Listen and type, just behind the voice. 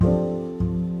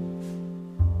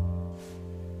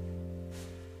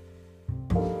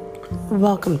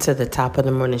Welcome to the top of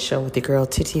the morning show with your girl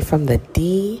Titi from the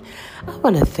D. I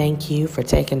want to thank you for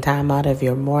taking time out of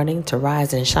your morning to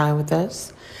rise and shine with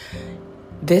us.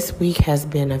 This week has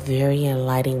been a very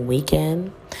enlightening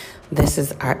weekend. This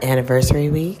is our anniversary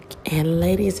week. And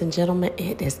ladies and gentlemen,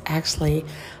 it is actually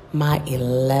my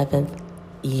 11th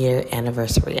year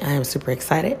anniversary. I am super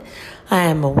excited. I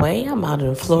am away. I'm out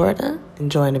in Florida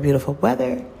enjoying the beautiful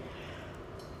weather.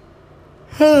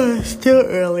 Still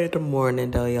early in the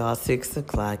morning though, y'all. 6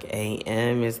 o'clock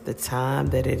a.m. is the time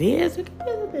that it is. It could be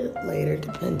a little bit later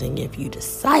depending if you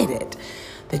decided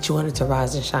that you wanted to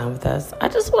rise and shine with us. I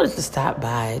just wanted to stop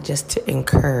by just to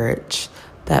encourage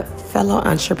that fellow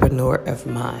entrepreneur of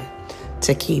mine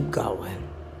to keep going.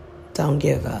 Don't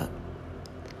give up.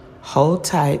 Hold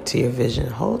tight to your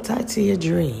vision. Hold tight to your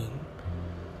dream.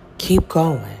 Keep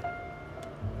going.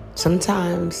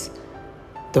 Sometimes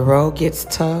the road gets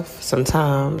tough.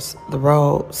 Sometimes the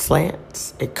road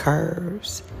slants. It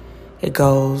curves. It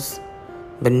goes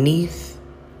beneath,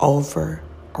 over,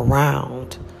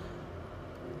 around,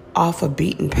 off a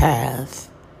beaten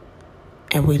path.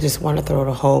 And we just want to throw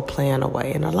the whole plan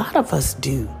away. And a lot of us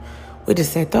do. We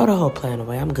just say, throw the whole plan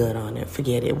away. I'm good on it.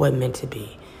 Forget it. It wasn't meant to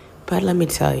be. But let me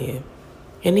tell you,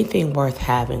 anything worth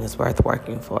having is worth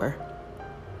working for.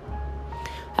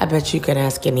 I bet you can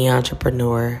ask any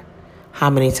entrepreneur how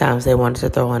many times they wanted to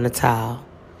throw in the towel,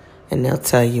 and they'll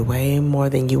tell you way more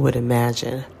than you would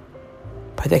imagine.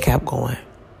 But they kept going.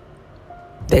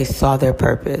 They saw their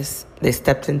purpose. They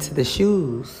stepped into the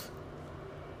shoes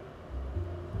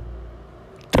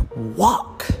to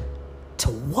walk,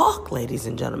 ladies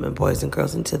and gentlemen, boys and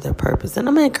girls, into their purpose. And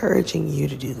I'm encouraging you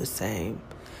to do the same.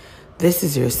 This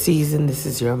is your season. This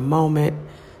is your moment.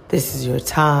 This is your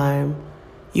time.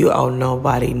 You owe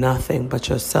nobody nothing but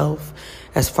yourself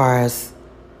as far as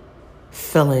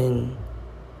feeling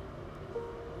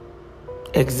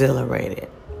exhilarated,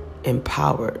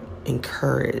 empowered,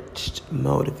 encouraged,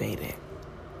 motivated.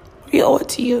 You owe it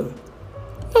to you.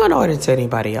 You don't owe it to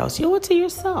anybody else. You owe it to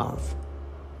yourself.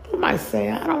 You might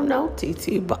say, I don't know,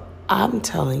 TT, but I'm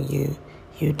telling you,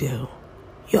 you do.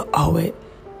 You owe it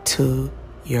to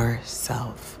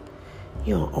yourself.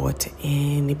 You don't owe it to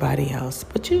anybody else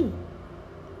but you.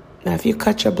 Now, if you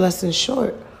cut your blessings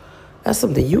short, that's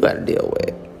something you got to deal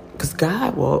with. Because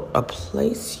God will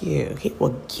place you. He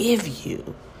will give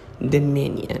you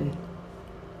dominion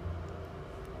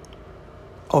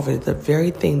over the very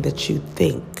thing that you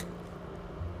think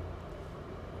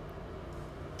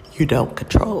you don't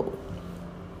control.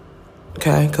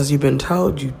 Okay? Because you've been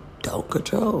told you don't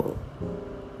control.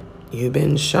 You've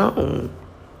been shown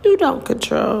you don't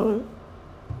control.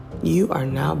 You are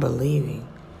now believing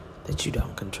that you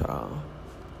don't control.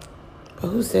 But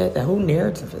who said that? Who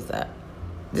narrative is that?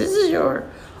 This is your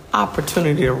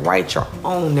opportunity to write your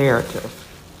own narrative.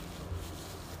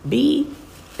 Be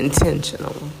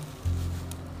intentional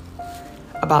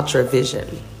about your vision.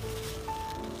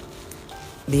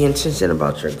 Be intentional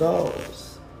about your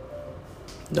goals.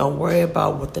 Don't worry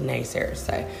about what the naysayers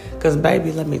say. Because,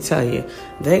 baby, let me tell you,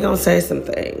 they're going to say some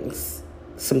things.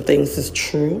 Some things is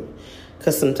true.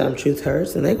 Because sometimes truth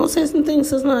hurts, and they're going to say some things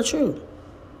that's not true.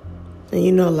 And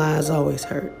you know lies always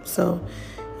hurt. So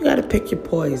you got to pick your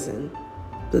poison.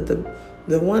 The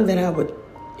one that I would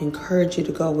encourage you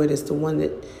to go with is the one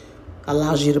that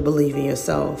allows you to believe in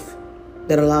yourself,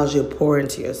 that allows you to pour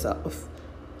into yourself.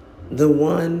 The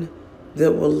one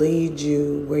that will lead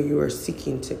you where you are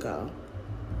seeking to go.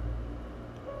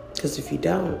 Because if you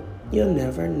don't, you'll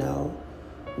never know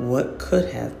what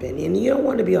could have been. And you don't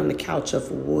want to be on the couch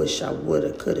of wish, I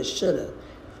woulda, coulda, shoulda,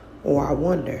 or I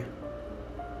wonder.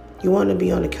 You want to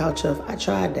be on the couch of I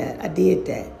tried that, I did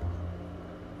that.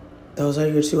 Those are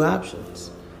your two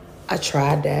options. I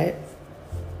tried that.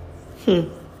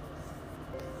 And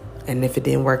if it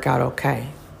didn't work out, okay.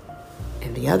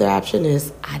 And the other option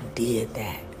is I did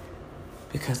that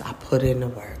because I put in the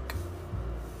work.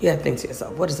 You got to think to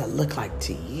yourself, what does that look like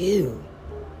to you?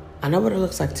 I know what it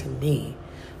looks like to me.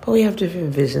 But we have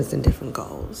different visions and different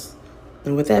goals.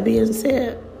 And with that being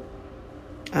said,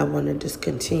 I want to just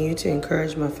continue to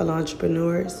encourage my fellow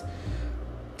entrepreneurs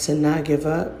to not give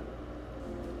up.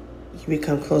 You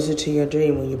become closer to your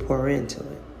dream when you pour into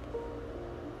it.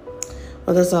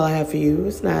 Well, that's all I have for you.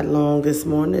 It's not long this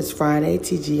morning. It's Friday,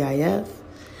 TGIF.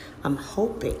 I'm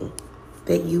hoping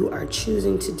that you are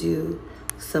choosing to do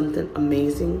something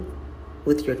amazing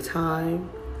with your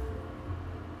time,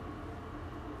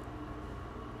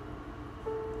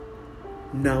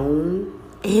 known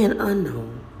and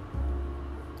unknown.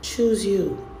 Choose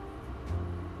you.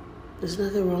 There's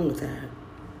nothing wrong with that.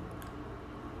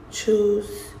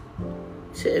 Choose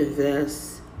to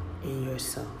invest in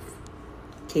yourself.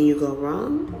 Can you go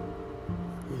wrong?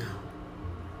 No.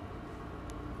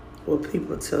 Will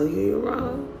people tell you you're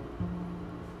wrong?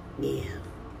 Yeah.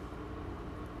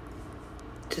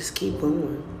 Just keep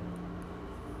going.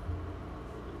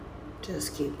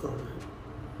 Just keep going.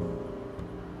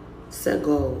 Set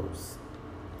goals.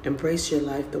 Embrace your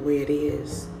life the way it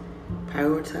is.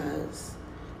 Prioritize.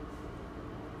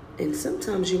 And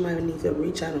sometimes you might need to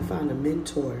reach out and find a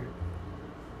mentor.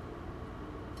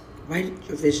 Write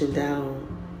your vision down,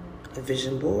 a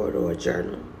vision board or a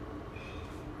journal.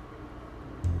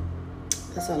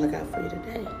 That's all I got for you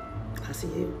today. I'll see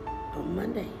you on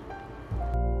Monday.